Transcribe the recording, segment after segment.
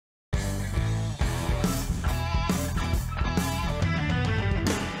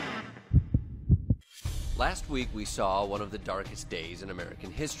Last week we saw one of the darkest days in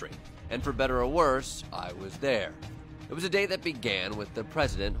American history, and for better or worse, I was there. It was a day that began with the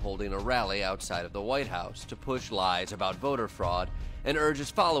president holding a rally outside of the White House to push lies about voter fraud and urge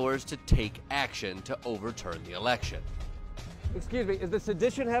his followers to take action to overturn the election. Excuse me, is the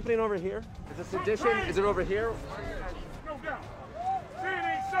sedition happening over here? Is the sedition, is it over here? No doubt. Say it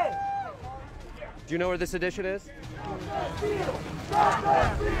ain't so. Do you know where the sedition is? Stop that steal! Stop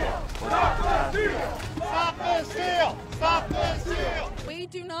that steal! Stop that steal! Stop that steal! We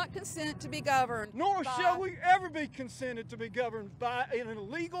do not consent to be governed. Nor shall we ever be consented to be governed by an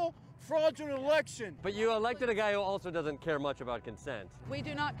illegal, fraudulent election. But you elected a guy who also doesn't care much about consent. We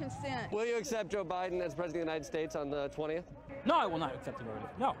do not consent. Will you accept Joe Biden as President of the United States on the 20th? No, I will not accept the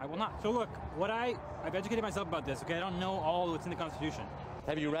verdict. No, I will not. So look, I've educated myself about this, okay? I don't know all what's in the Constitution.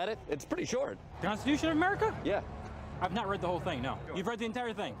 Have you read it? It's pretty short. The Constitution of America? Yeah. I've not read the whole thing, no. You've read the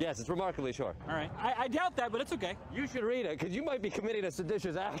entire thing? Yes, it's remarkably short. All right. I doubt that, but it's okay. You should read it, because you might be committing a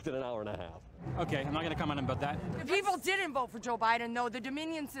seditious act in an hour and a half. Okay, I'm not going to comment about that. The people didn't vote for Joe Biden, though. The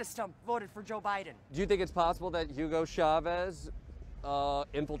Dominion system voted for Joe Biden. Do you think it's possible that Hugo Chavez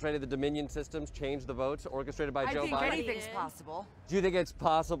infiltrated the Dominion systems, changed the votes, orchestrated by Joe Biden? I think anything's possible. Do you think it's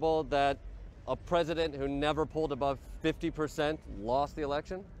possible that a president who never polled above 50% lost the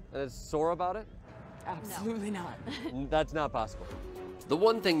election and is sore about it? Absolutely not. That's not possible. The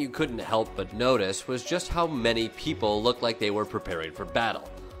one thing you couldn't help but notice was just how many people looked like they were preparing for battle.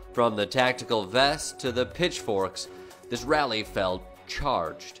 From the tactical vests to the pitchforks, this rally felt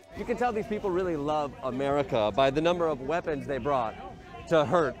charged. You can tell these people really love America by the number of weapons they brought to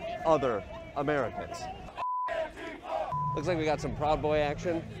hurt other Americans. Looks like we got some Proud Boy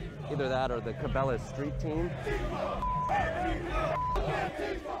action. Either that or the Cabela's street team.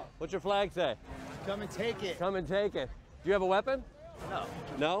 What's your flag say? Come and take it. Come and take it. Do you have a weapon? No.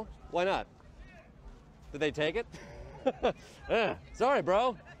 No? Why not? Did they take it? Sorry,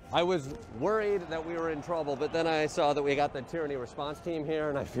 bro. I was worried that we were in trouble, but then I saw that we got the tyranny response team here,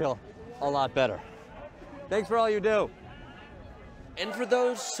 and I feel a lot better. Thanks for all you do. And for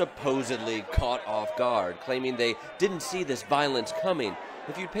those supposedly caught off guard, claiming they didn't see this violence coming,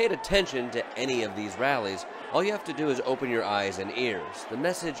 if you paid attention to any of these rallies, all you have to do is open your eyes and ears. The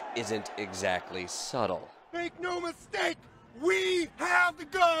message isn't exactly subtle. Make no mistake, we have the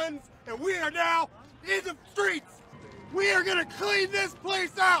guns, and we are now in the streets. We are going to clean this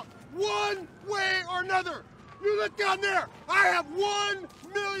place out one way or another. You look down there. I have 1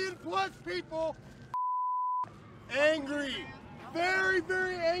 million plus people angry. Very,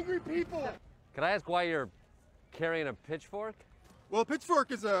 very angry people. Can I ask why you're carrying a pitchfork? Well, a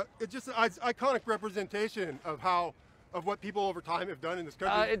pitchfork is just an iconic representation of what people over time have done in this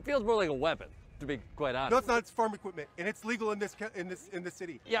country. It feels more like a weapon, to be quite honest. No, it's not. It's farm equipment, and it's legal in this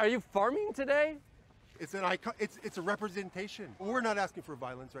city. Yeah, are you farming today? It's an icon. It's a representation. We're not asking for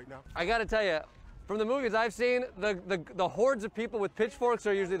violence right now. I got to tell you, from the movies I've seen, the hordes of people with pitchforks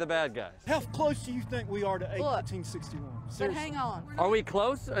are usually the bad guys. How close do you think we are to 1861? But Seriously. hang on. Are we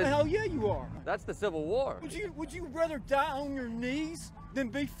close? Hell yeah, you are. That's the Civil War. Would you rather die on your knees than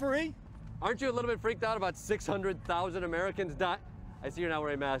be free? Aren't you a little bit freaked out about 600,000 Americans die? I see you're not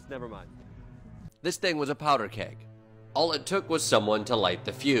wearing masks, never mind. This thing was a powder keg. All it took was someone to light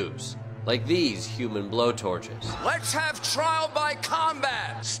the fuse. Like these human blowtorches. Let's have trial by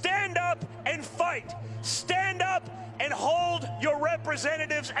combat. Stand up and fight. Stand up and hold your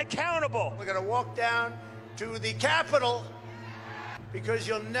representatives accountable. We're going to walk down to the Capitol because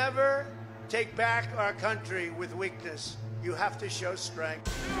you'll never take back our country with weakness. You have to show strength.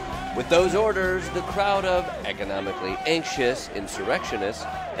 With those orders, the crowd of economically anxious insurrectionists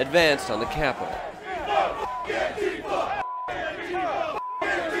advanced on the Capitol.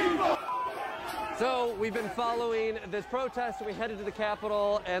 So we've been following this protest. We headed to the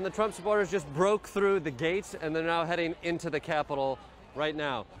Capitol, and the Trump supporters just broke through the gates, and they're now heading into the Capitol right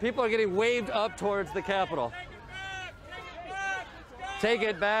now. People are getting waved up towards the Capitol. Take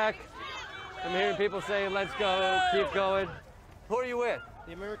it back. I'm hearing people saying, let's go, keep going. Who are you with?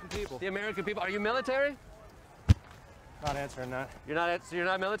 The American people. The American people. Are you military? Not answering that. So you're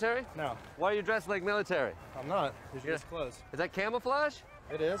not military? No. Why are you dressed like military? I'm not. These are just clothes. Is that camouflage?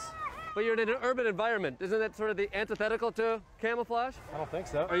 It is. But you're in an urban environment. Isn't that sort of the antithetical to camouflage? I don't think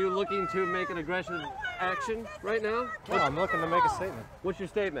so. Are you looking to make an aggressive action right now? No, I'm looking to make a statement. What's your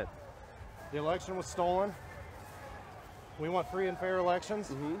statement? The election was stolen. We want free and fair elections.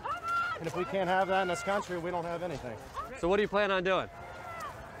 Mm-hmm. And if we can't have that in this country, we don't have anything. So what do you plan on doing?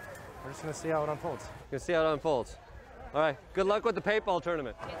 We're just going to see how it unfolds. You're gonna see how it unfolds. All right, good luck with the paintball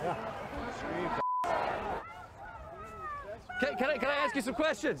tournament. Yeah. Can I ask you some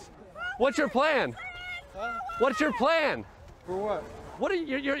questions? What's your plan? What's your plan? For what? What are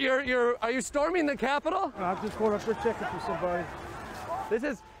you, are you storming the Capitol? I'm just going up there checking for somebody.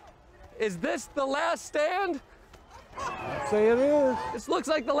 Is this the last stand? I'd say it is. This looks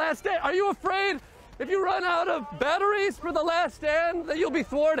like the last stand. Are you afraid if you run out of batteries for the last stand that you'll be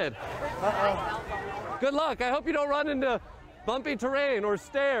thwarted? Good luck. I hope you don't run into bumpy terrain or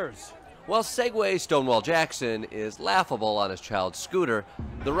stairs. While Segway Stonewall Jackson is laughable on his child's scooter,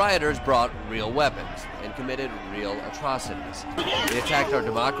 the rioters brought real weapons and committed real atrocities. They attacked our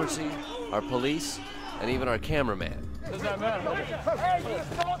democracy, our police, and even our cameraman. Does that matter? Hey, you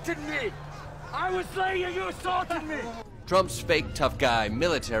assaulted me! I was saying you assaulted me! Trump's fake tough guy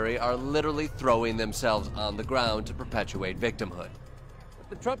military are literally throwing themselves on the ground to perpetuate victimhood. If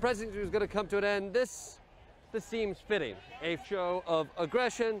the Trump presidency was going to come to an end, this seems fitting. A show of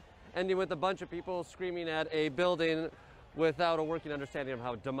aggression ending with a bunch of people screaming at a building without a working understanding of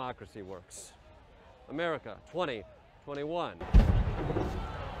how democracy works. America 2021.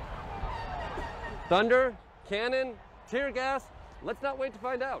 Thunder, cannon, tear gas, let's not wait to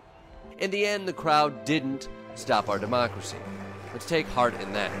find out. In the end, the crowd didn't stop our democracy. Let's take heart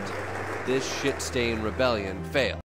in that. This shit-stained rebellion failed.